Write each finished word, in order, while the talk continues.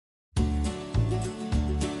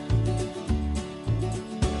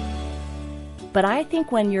But I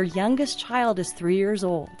think when your youngest child is 3 years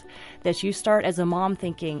old, that you start as a mom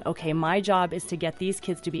thinking, okay, my job is to get these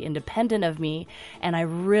kids to be independent of me, and I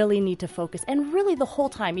really need to focus. And really the whole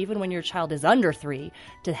time, even when your child is under 3,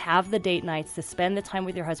 to have the date nights, to spend the time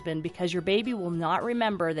with your husband, because your baby will not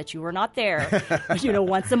remember that you were not there,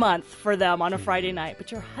 once a month for them on a Friday night.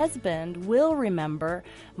 But your husband will remember,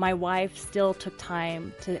 my wife still took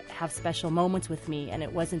time to have special moments with me, and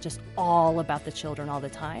it wasn't just all about the children all the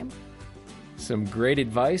time. Some great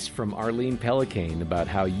advice from Arlene Pellicane about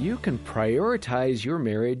how you can prioritize your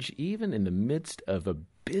marriage even in the midst of a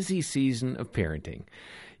busy season of parenting.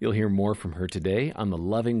 You'll hear more from her today on the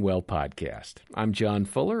Loving Well podcast. I'm John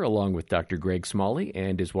Fuller, along with Dr. Greg Smalley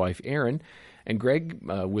and his wife, Erin. And Greg,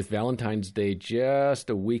 with Valentine's Day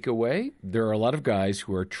just a week away, there are a lot of guys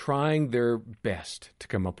who are trying their best to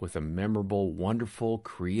come up with a memorable, wonderful,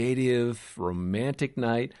 creative, romantic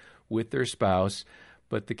night with their spouse.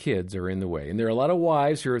 But the kids are in the way. And there are a lot of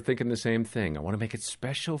wives who are thinking the same thing. I want to make it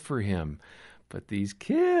special for him, but these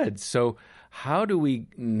kids. So how do we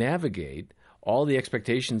navigate all the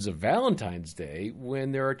expectations of Valentine's Day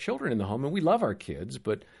when there are children in the home? And we love our kids,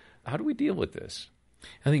 but how do we deal with this?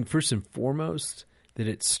 I think first and foremost that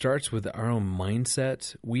it starts with our own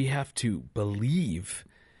mindset. We have to believe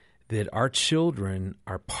that our children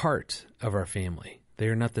are part of our family. They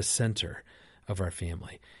are not the center of our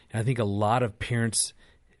family. And I think a lot of parents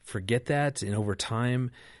forget that, and over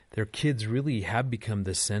time, their kids really have become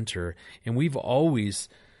the center. And we've always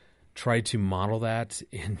tried to model that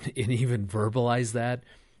and even verbalize that.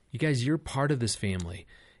 You guys, you're part of this family,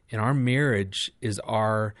 and our marriage is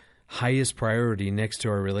our highest priority next to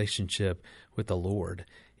our relationship with the Lord.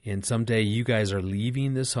 And someday you guys are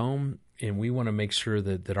leaving this home, and we want to make sure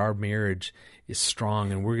that our marriage is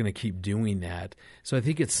strong, and we're going to keep doing that. So I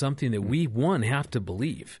think it's something that we, have to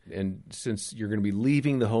believe. And since you're going to be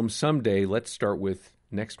leaving the home someday, let's start with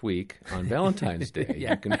next week on Valentine's Day.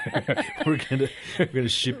 Yeah. We're going to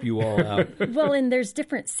ship you all out. Well, and there's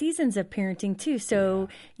different seasons of parenting too. So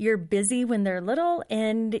you're busy when they're little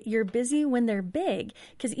and you're busy when they're big.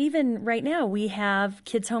 Because even right now we have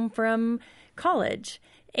kids home from college.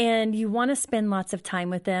 And you want to spend lots of time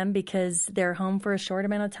with them because they're home for a short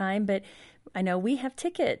amount of time. But I know we have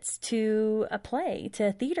tickets to a play, to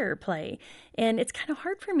a theater play. And it's kind of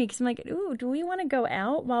hard for me because I'm like, ooh, do we want to go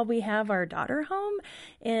out while we have our daughter home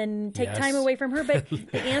and take time away from her? But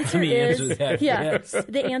the answer is, yes.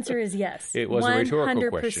 The answer is yes. It was 100%. A rhetorical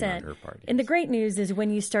question on her part. Yes. And the great news is when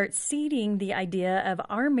you start seeding the idea of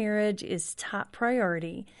our marriage is top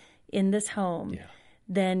priority in this home,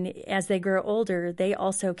 then as they grow older, they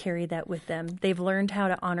also carry that with them. They've learned how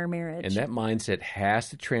to honor marriage. And that mindset has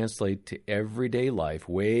to translate to everyday life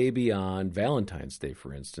way beyond Valentine's Day,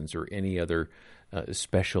 for instance, or any other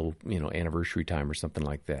special, anniversary time or something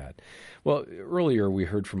like that. Well, earlier we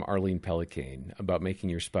heard from Arlene Pellicane about making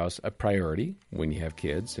your spouse a priority when you have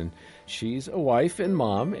kids. And she's a wife and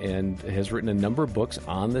mom and has written a number of books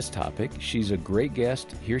on this topic. She's a great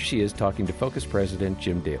guest. Here she is talking to Focus President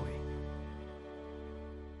Jim Daly.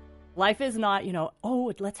 Life is not,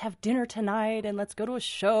 let's have dinner tonight and let's go to a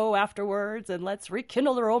show afterwards and let's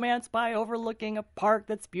rekindle the romance by overlooking a park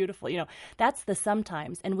that's beautiful. That's the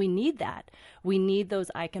sometimes. And we need that. We need those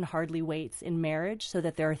I can hardly waits in marriage so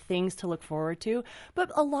that there are things to look forward to. But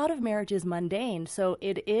a lot of marriage is mundane. So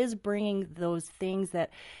it is bringing those things that,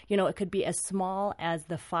 it could be as small as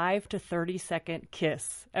the 5 to 30 second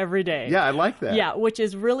kiss every day. Yeah, I like that. Yeah, which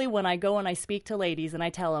is really when I go and I speak to ladies and I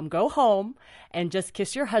tell them, go home and just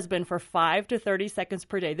kiss your husband for 5 to 30 seconds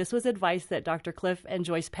per day. This was advice that Dr. Cliff and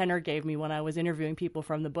Joyce Penner gave me when I was interviewing people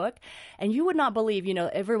from the book. And you would not believe,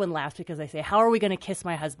 everyone laughs because I say, how are we going to kiss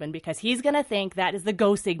my husband? Because he's going to think that is the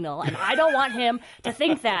go signal. And I don't want him to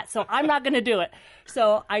think that. So I'm not going to do it.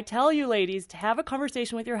 So I tell you, ladies, to have a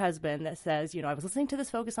conversation with your husband that says, I was listening to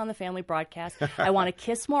this Focus on the Family broadcast. I want to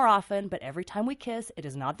kiss more often, but every time we kiss, it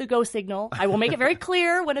is not the go signal. I will make it very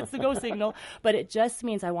clear when it's the go signal, but it just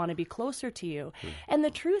means I want to be closer to you. And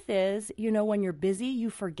the truth is, when you're busy, you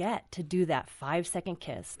forget to do that 5-second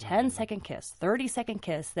kiss, 10-second kiss, 30-second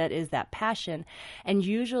kiss. That is that passion. And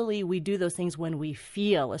usually we do those things when we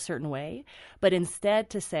feel a certain way, but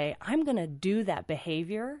instead to say, I'm going to do that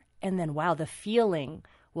behavior, and then, wow, the feeling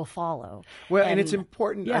will follow. Well, and it's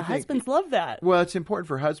important. Yeah, I think, husbands love that. Well, it's important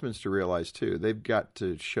for husbands to realize, too. They've got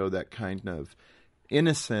to show that kind of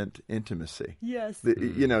innocent intimacy. Yes. That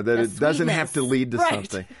it doesn't have to lead to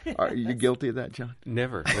something. Are you guilty of that, John?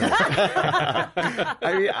 Never. I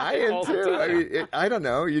mean, I am too. I mean, I don't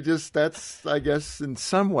know. That's, I guess, in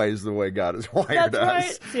some ways the way God has wired That's us.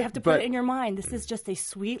 right. So you have to put it in your mind. This is just a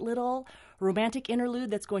sweet little romantic interlude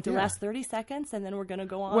that's going to last 30 seconds, and then we're going to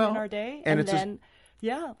go on in our day. And then,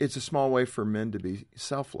 it's a small way for men to be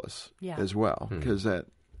selfless as well, because that.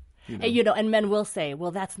 And men will say,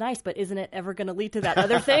 well, that's nice, but isn't it ever going to lead to that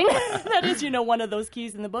other thing? That is, one of those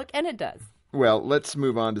keys in the book, and it does. Well, let's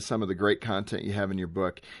move on to some of the great content you have in your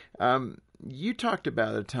book. You talked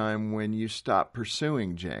about a time when you stopped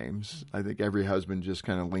pursuing James. I think every husband just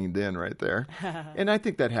kind of leaned in right there. And I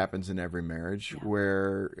think that happens in every marriage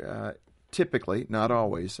where typically, not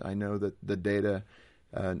always, I know that the data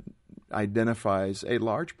identifies a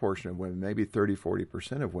large portion of women, maybe 30,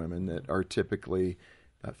 40% of women that are typically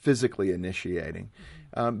physically initiating.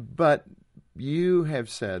 But you have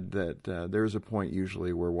said that there's a point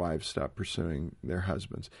usually where wives stop pursuing their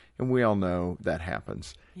husbands. And we all know that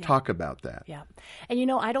happens. Yeah. Talk about that. Yeah.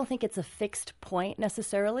 And, I don't think it's a fixed point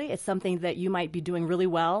necessarily. It's something that you might be doing really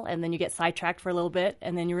well, and then you get sidetracked for a little bit,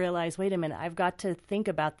 and then you realize, wait a minute, I've got to think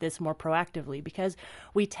about this more proactively, because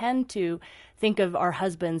we tend to think of our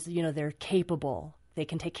husbands, they're capable. They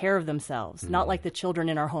can take care of themselves, not like the children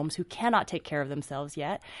in our homes who cannot take care of themselves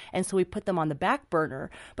yet. And so we put them on the back burner.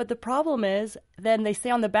 But the problem is then they stay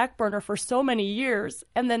on the back burner for so many years,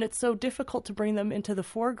 and then it's so difficult to bring them into the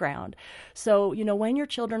foreground. So, when your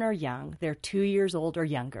children are young, they're 2 years old or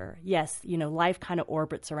younger, yes, life kind of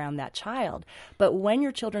orbits around that child. But when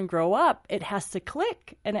your children grow up, it has to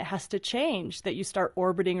click and it has to change, that you start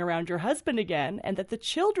orbiting around your husband again, and that the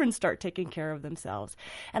children start taking care of themselves.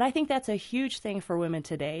 And I think that's a huge thing for women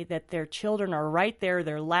today, that their children are right there,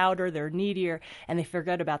 they're louder, they're needier, and they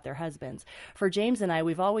forget about their husbands. For James and I,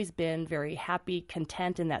 we've always been very happy,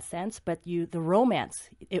 content in that sense, but the romance,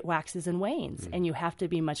 it waxes and wanes, and you have to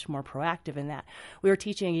be much more proactive in that. We were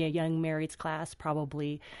teaching a young marrieds class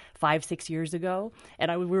probably 5-6 years ago,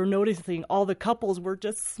 and we were noticing all the couples were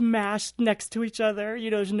just smashed next to each other.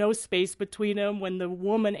 There's no space between them. When the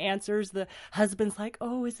woman answers, the husband's like,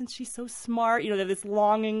 oh, isn't she so smart? They have this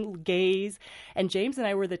longing gaze. And James and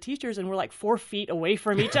I were the teachers, and we're like 4 feet away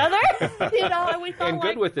from each other, and we thought, and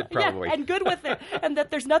good with it, probably. Yeah, and good with it, and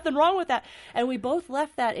that there's nothing wrong with that. And we both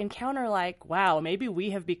left that encounter like, wow, maybe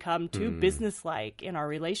we have become too businesslike in our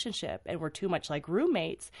relationship, and we're too much like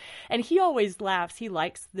roommates. And he always laughs. He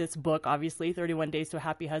likes this book, obviously, 31 Days to a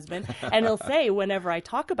Happy Husband, and he'll say whenever I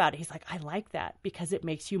talk about it, he's like, I like that because it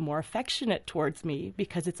makes you more affectionate towards me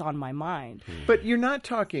because it's on my mind. But you're not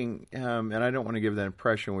talking, and I don't want to give that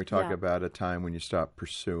impression when we talk about a time when you stop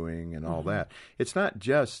pursuing and all that. It's not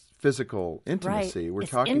just physical intimacy. Right. We're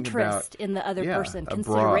it's talking interest about in the other person,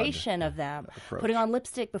 consideration of them, putting on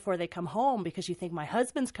lipstick before they come home because you think my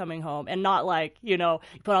husband's coming home, and not like, you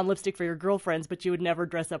put on lipstick for your girlfriends, but you would never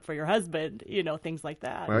dress up for your husband, things like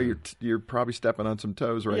that. Well, you're probably stepping on some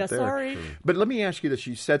toes right there. Sorry. But let me ask you this.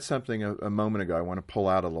 You said something a moment ago I want to pull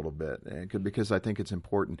out a little bit because I think it's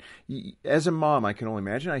important. As a mom, I can only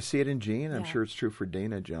imagine. I see it in Jean. I'm sure it's true for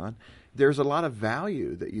Dana, John. There's a lot of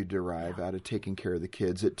value that you derive out of taking care of the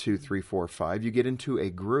kids at 2, 3, 4, 5. You get into a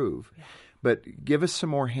groove. Yeah. But give us some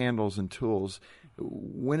more handles and tools.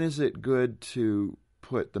 When is it good to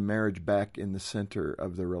put the marriage back in the center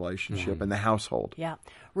of the relationship and the household? Yeah.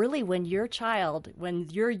 Really, when your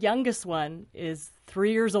youngest one is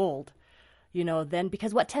 3 years old, then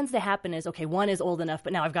because what tends to happen is, okay, one is old enough,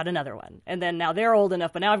 but now I've got another one. And then now they're old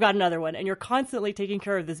enough, but now I've got another one. And you're constantly taking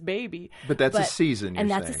care of this baby. But that's a season,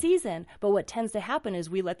 And that's a season. But what tends to happen is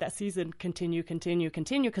we let that season continue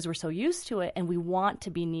because we're so used to it and we want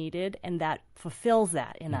to be needed, and that fulfills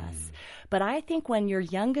that in us. But I think when your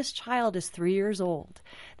youngest child is 3 years old,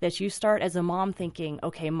 that you start as a mom thinking,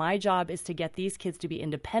 okay, my job is to get these kids to be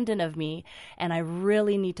independent of me, and I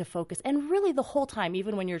really need to focus. And really the whole time,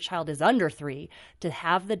 even when your child is under 3, to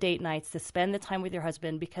have the date nights, to spend the time with your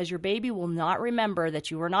husband, because your baby will not remember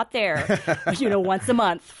that you were not there, once a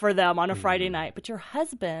month for them on a Friday night. But your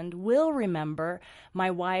husband will remember,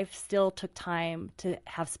 my wife still took time to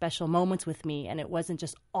have special moments with me, and it wasn't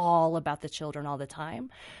just all about the children all the time.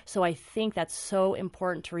 So I think that's so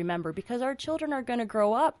important to remember, because our children are going to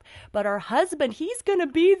grow up, but our husband, he's going to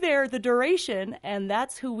be there the duration, and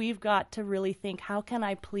that's who we've got to really think, how can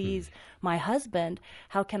I please my husband?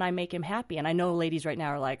 How can I make him happy? And I know ladies right now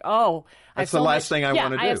are like, that's the last thing I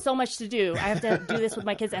want to do. I have so much to do. I have to do this with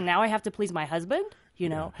my kids, and now I have to please my husband? you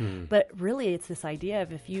know. But really, it's this idea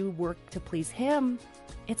of if you work to please him,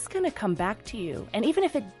 it's going to come back to you. And even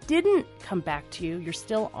if it didn't come back to you, you're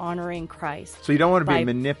still honoring Christ. So you don't want to be by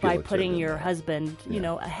manipulative. By putting in your that. husband, you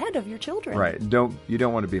know, ahead of your children. Right. You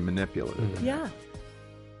don't want to be manipulative. in Yeah. that.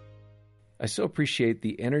 I so appreciate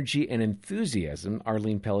the energy and enthusiasm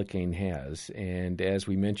Arlene Pellicane has. And as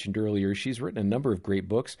we mentioned earlier, she's written a number of great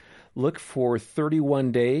books. Look for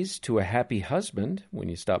 31 Days to a Happy Husband when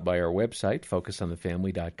you stop by our website,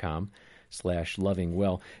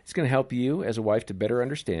 focusonthefamily.com/lovingwell. It's going to help you as a wife to better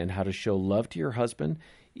understand how to show love to your husband,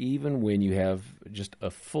 even when you have just a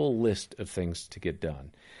full list of things to get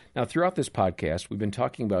done. Now, throughout this podcast, we've been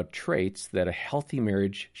talking about traits that a healthy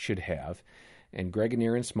marriage should have. And Greg and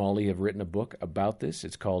Erin Smalley have written a book about this.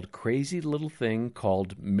 It's called Crazy Little Thing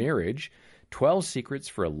Called Marriage, 12 Secrets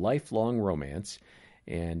for a Lifelong Romance.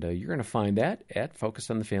 And you're going to find that at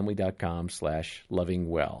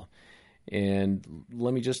focusonthefamily.com/lovingwell. And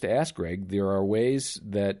let me just ask, Greg, there are ways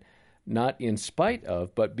that not in spite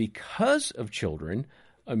of, but because of children,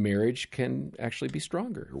 a marriage can actually be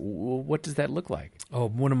stronger. What does that look like? Oh,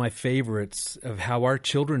 one of my favorites of how our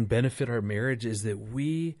children benefit our marriage is that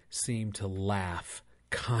we seem to laugh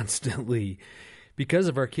constantly because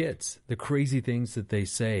of our kids, the crazy things that they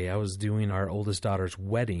say. I was doing our oldest daughter's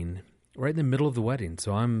wedding right in the middle of the wedding.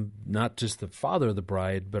 So I'm not just the father of the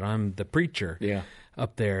bride, but I'm the preacher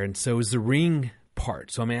up there. And so is the ring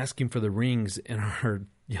part. So I'm asking for the rings, and our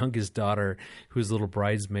youngest daughter, who's a little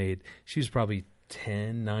bridesmaid, she was probably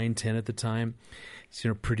 9, 10 at the time. She's in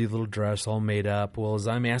her pretty little dress, all made up. Well, as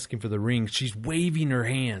I'm asking for the ring, she's waving her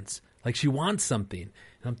hands like she wants something.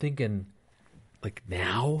 And I'm thinking, like,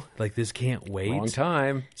 now? Like, this can't wait? Wrong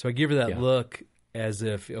time. So I give her that look as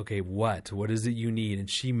if, okay, what? What is it you need? And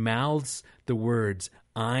she mouths the words,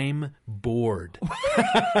 "I'm bored."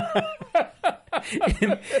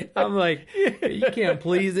 And I'm like, you can't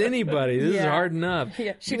please anybody. This is hard enough.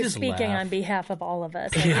 Yeah, she We was just speaking laugh. on behalf of all of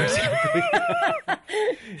us.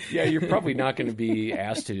 Yeah, you're probably not going to be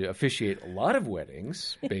asked to officiate a lot of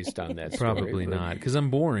weddings based on that story. Probably but not, because I'm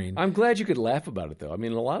boring. I'm glad you could laugh about it, though. I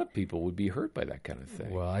mean, a lot of people would be hurt by that kind of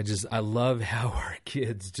thing. Well, I love how our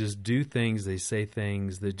kids just do things, they say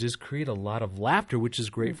things that just create a lot of laughter, which is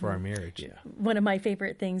great for our marriage. Yeah. One of my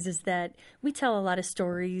favorite things is that we tell a lot of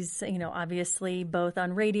stories, you know, obviously both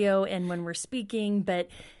on radio and when we're speaking, but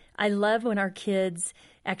I love when our kids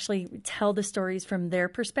actually tell the stories from their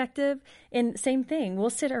perspective. And same thing,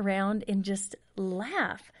 we'll sit around and just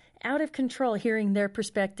laugh out of control hearing their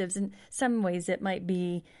perspectives. In some ways it might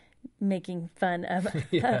be making fun of us.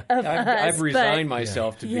 I've resigned but,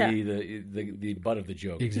 myself to be the butt of the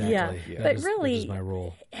joke. Exactly. Yeah. That But is- really, that is my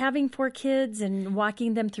role. having 4 kids and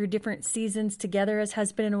walking them through different seasons together as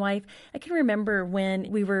husband and wife, I can remember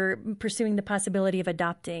when we were pursuing the possibility of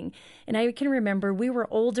adopting. And I can remember we were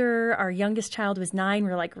older. Our youngest child was 9.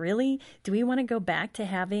 We're like, really? Do we want to go back to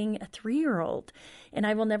having a 3-year-old? And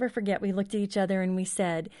I will never forget, we looked at each other and we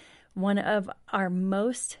said, one of our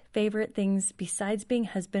most favorite things besides being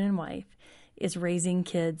husband and wife is raising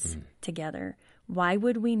kids together. Why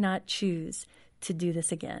would we not choose to do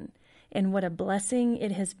this again? And what a blessing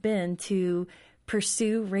it has been to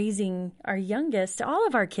pursue raising our youngest, all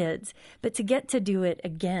of our kids, but to get to do it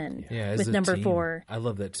again As with a number team. 4. I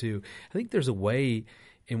love that too. I think there's a way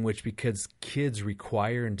in which, because kids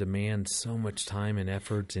require and demand so much time and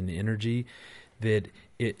effort and energy, that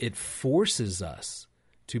it forces us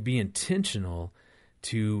to be intentional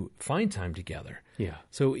to find time together. Yeah.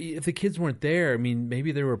 So if the kids weren't there, I mean,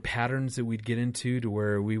 maybe there were patterns that we'd get into to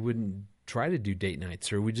where we wouldn't try to do date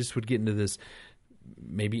nights, or we just would get into this,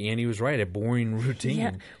 maybe Annie was right, a boring routine.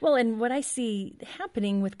 Yeah. Well, and what I see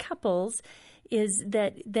happening with couples is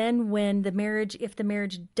that then when the marriage, if the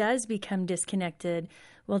marriage does become disconnected,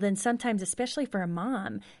 well, then sometimes, especially for a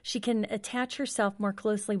mom, she can attach herself more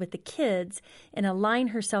closely with the kids and align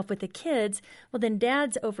herself with the kids. Well, then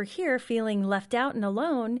dad's over here feeling left out and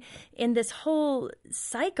alone. And this whole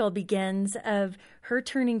cycle begins of her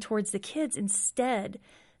turning towards the kids instead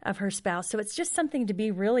of her spouse. So it's just something to be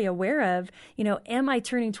really aware of. You know, am I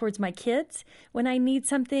turning towards my kids when I need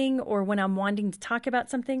something or when I'm wanting to talk about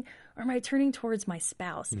something, or am I turning towards my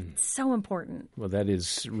spouse? It's so important. Well, that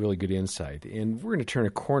is really good insight. And we're going to turn a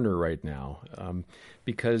corner right now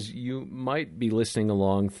because you might be listening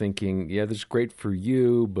along thinking, yeah, this is great for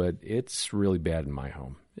you, but it's really bad in my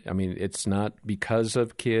home. I mean, it's not because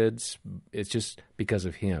of kids. It's just because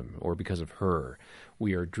of him or because of her.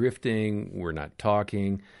 We are drifting. We're not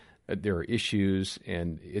talking. There are issues,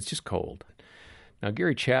 and it's just cold. Now,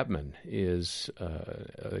 Gary Chapman is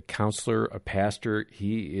a counselor, a pastor.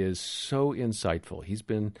 He is so insightful. He's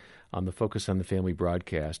been on the Focus on the Family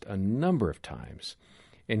broadcast a number of times,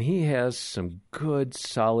 and he has some good,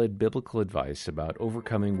 solid biblical advice about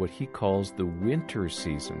overcoming what he calls the winter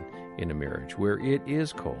season in a marriage, where it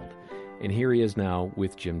is cold. And here he is now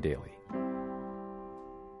with Jim Daly.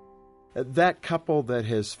 That couple that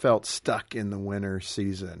has felt stuck in the winter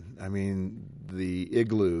season, I mean, the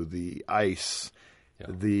igloo, the ice,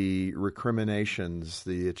 the recriminations,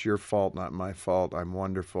 the it's your fault, not my fault, I'm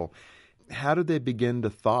wonderful. How did they begin to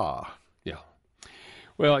thaw? Yeah.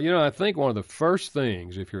 Well, I think one of the first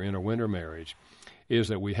things, if you're in a winter marriage, is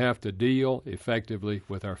that we have to deal effectively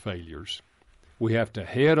with our failures. We have to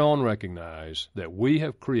head-on recognize that we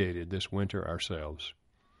have created this winter ourselves.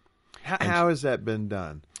 How has that been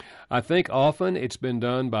done? I think often it's been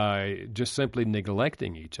done by just simply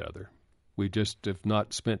neglecting each other. We just have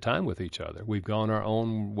not spent time with each other. We've gone our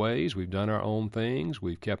own ways. We've done our own things.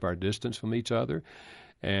 We've kept our distance from each other,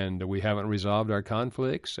 and we haven't resolved our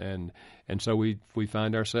conflicts. And so we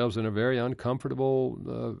find ourselves in a very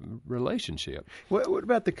uncomfortable relationship. What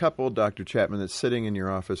about the couple, Dr. Chapman, that's sitting in your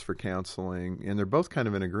office for counseling, and they're both kind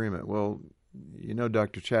of in agreement? Well,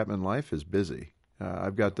 Dr. Chapman, life is busy.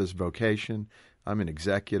 I've got this vocation. I'm an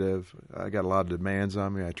executive. I got a lot of demands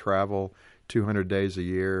on me. I travel 200 days a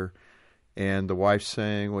year. And the wife's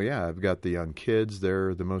saying, well, yeah, I've got the young kids.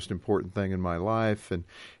 They're the most important thing in my life. And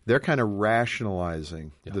they're kind of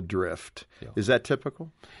rationalizing the drift. Yeah. Is that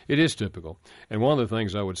typical? It is typical. And one of the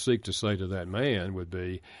things I would seek to say to that man would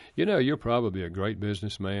be, you're probably a great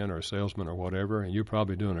businessman or a salesman or whatever, and you're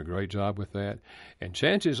probably doing a great job with that. And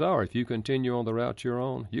chances are, if you continue on the route you're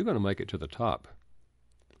on, you're going to make it to the top.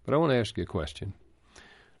 But I want to ask you a question.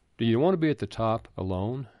 Do you want to be at the top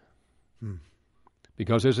alone?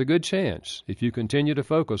 Because there's a good chance, if you continue to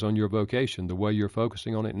focus on your vocation the way you're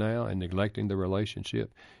focusing on it now and neglecting the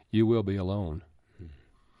relationship, you will be alone.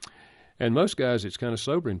 And most guys, it's kind of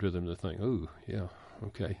sobering to them to think, ooh, yeah,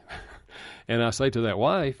 okay. And I say to that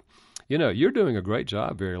wife, you're doing a great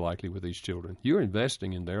job very likely with these children. You're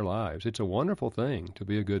investing in their lives. It's a wonderful thing to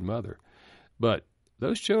be a good mother. But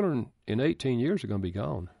those children in 18 years are going to be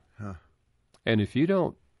gone. Huh. And if you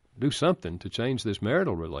don't do something to change this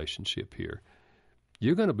marital relationship here,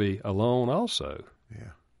 you're going to be alone also.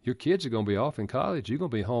 Yeah. Your kids are going to be off in college. You're going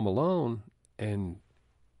to be home alone. And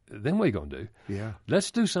then what are you going to do? Yeah. Let's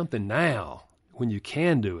do something now when you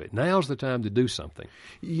can do it. Now's the time to do something.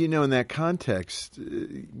 In that context,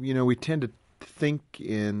 we tend to think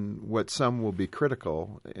in what some will be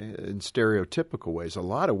critical in stereotypical ways. A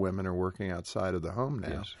lot of women are working outside of the home now.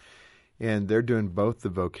 Yes. And they're doing both the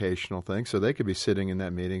vocational thing. So they could be sitting in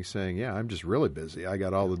that meeting saying, yeah, I'm just really busy. I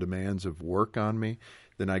got all the demands of work on me.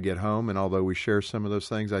 Then I get home, and although we share some of those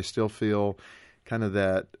things, I still feel kind of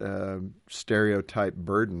that stereotype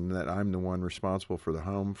burden that I'm the one responsible for the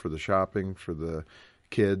home, for the shopping, for the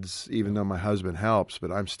kids, even though my husband helps,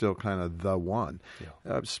 but I'm still kind of the one.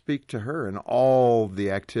 Yeah. Speak to her and all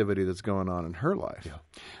the activity that's going on in her life. Yeah.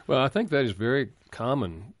 Well, I think that is very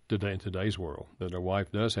common today in today's world, that a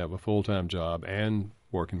wife does have a full-time job and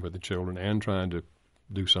working with the children and trying to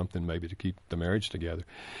do something maybe to keep the marriage together.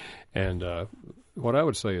 And what I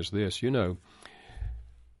would say is this, when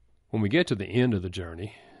we get to the end of the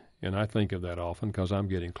journey, and I think of that often because I'm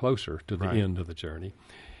getting closer to the end of the journey,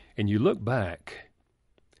 and you look back,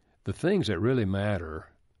 the things that really matter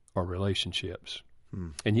are relationships.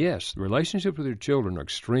 And yes, the relationship with your children are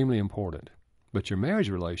extremely important, but your marriage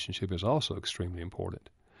relationship is also extremely important.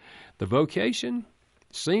 The vocation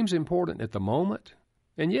seems important at the moment,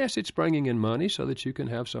 and yes, it's bringing in money so that you can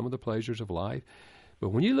have some of the pleasures of life, but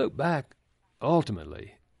when you look back,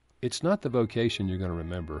 ultimately, it's not the vocation you're going to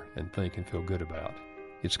remember and think and feel good about.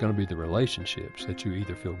 It's going to be the relationships that you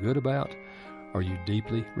either feel good about or you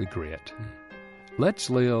deeply regret. Let's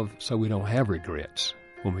live so we don't have regrets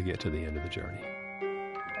when we get to the end of the journey.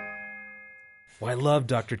 Well, I love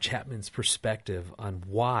Dr. Chapman's perspective on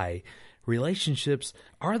why relationships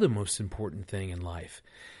are the most important thing in life.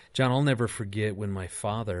 John, I'll never forget when my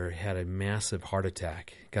father had a massive heart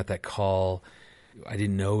attack. Got that call. I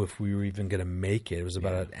didn't know if we were even going to make it. It was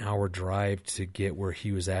about an hour drive to get where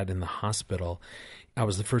he was at in the hospital. I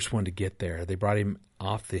was the first one to get there. They brought him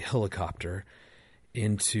off the helicopter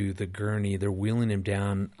into the gurney. They're wheeling him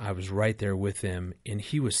down. I was right there with him, and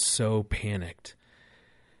he was so panicked.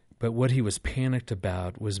 But what he was panicked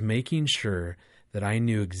about was making sure that I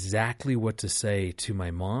knew exactly what to say to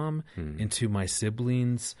my mom and to my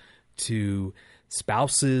siblings, to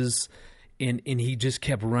spouses. And he just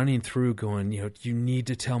kept running through going, you need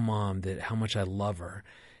to tell Mom that how much I love her.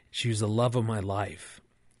 She was the love of my life.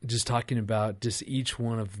 just talking about just each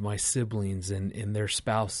one of my siblings and their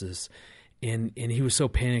spouses. And he was so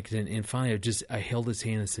panicked. And finally, I held his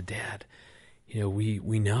hand and said, Dad,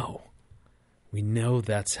 we know. We know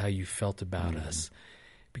that's how you felt about us.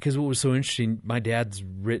 Because what was so interesting, my dad's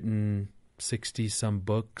written 60-some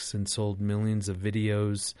books and sold millions of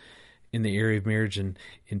videos in the area of marriage and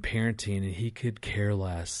in parenting, and he could care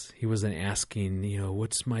less. He wasn't asking,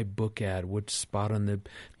 what's my book at? Which spot on the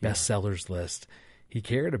bestsellers list? He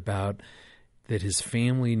cared about that his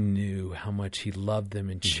family knew how much he loved them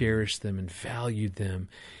and cherished them and valued them.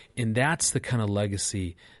 And that's the kind of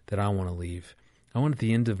legacy that I want to leave. I want at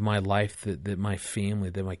the end of my life that my family,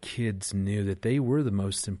 that my kids knew that they were the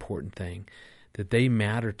most important thing, that they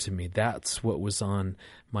mattered to me. That's what was on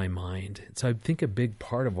my mind. So I think a big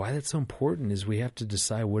part of why that's so important is we have to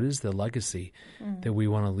decide what is the legacy that we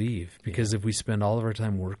want to leave. Because if we spend all of our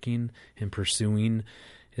time working and pursuing,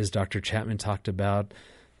 as Dr. Chapman talked about,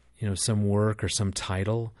 some work or some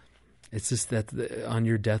title, it's just that on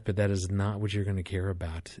your deathbed, that is not what you're going to care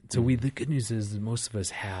about. So the good news is that most of us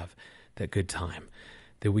have that good time,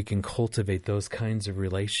 that we can cultivate those kinds of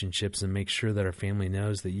relationships and make sure that our family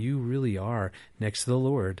knows that you really are, next to the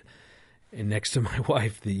Lord and next to my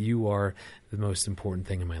wife, that you are the most important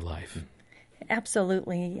thing in my life.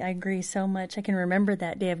 Absolutely. I agree so much. I can remember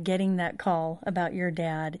that day of getting that call about your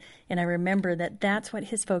dad, and I remember that that's what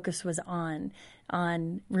his focus was on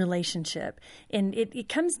relationship. And it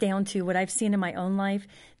comes down to what I've seen in my own life,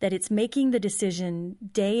 that it's making the decision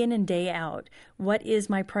day in and day out. What is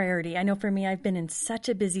my priority? I know for me, I've been in such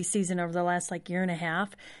a busy season over the last year and a half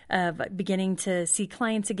of beginning to see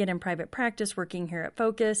clients again in private practice, working here at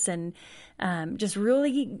Focus, and just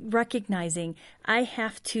really recognizing I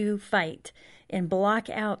have to fight and block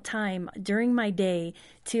out time during my day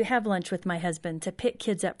to have lunch with my husband, to pick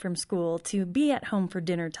kids up from school, to be at home for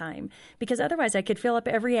dinner time, because otherwise I could fill up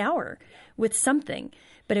every hour with something,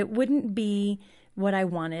 but it wouldn't be what I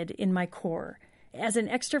wanted in my core. As an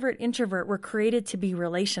extrovert, introvert, we're created to be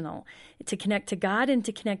relational, to connect to God and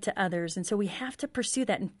to connect to others. And so we have to pursue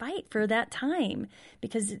that and fight for that time,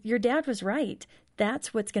 because your dad was right.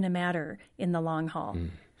 That's what's going to matter in the long haul.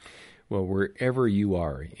 Well, wherever you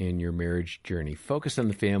are in your marriage journey, Focus on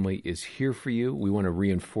the Family is here for you. We want to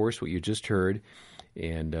reinforce what you just heard,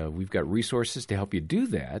 and we've got resources to help you do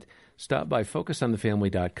that. Stop by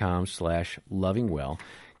focusonthefamily.com/lovingwell.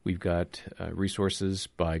 We've got resources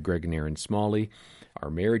by Greg and Erin Smalley, our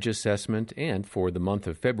marriage assessment, and for the month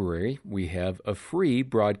of February, we have a free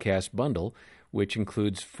broadcast bundle, which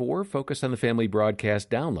includes 4 Focus on the Family broadcast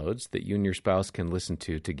downloads that you and your spouse can listen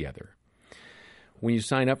to together. When you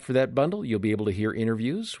sign up for that bundle, you'll be able to hear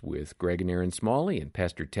interviews with Greg and Erin Smalley and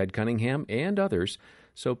Pastor Ted Cunningham and others.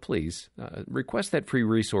 So please request that free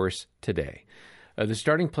resource today. The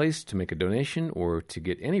starting place to make a donation or to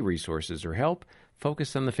get any resources or help,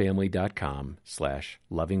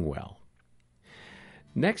 focusonthefamily.com/lovingwell.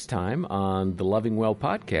 Next time on the Loving Well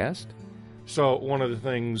podcast. So one of the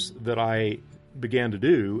things that I began to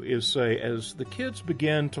do is say, as the kids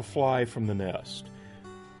begin to fly from the nest,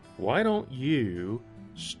 why don't you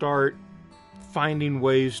start finding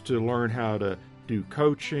ways to learn how to do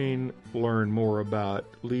coaching, learn more about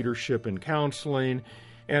leadership and counseling?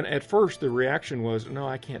 And at first the reaction was, no,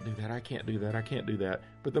 I can't do that, I can't do that, I can't do that.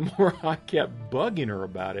 But the more I kept bugging her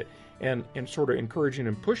about it and sort of encouraging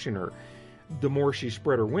and pushing her, the more she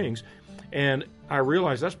spread her wings. And I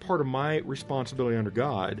realized that's part of my responsibility under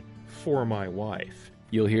God for my wife.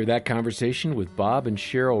 You'll hear that conversation with Bob and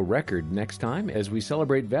Cheryl Record next time as we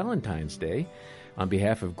celebrate Valentine's Day. On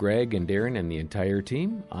behalf of Greg and Darren and the entire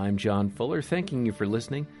team, I'm John Fuller, thanking you for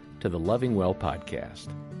listening to the Loving Well podcast.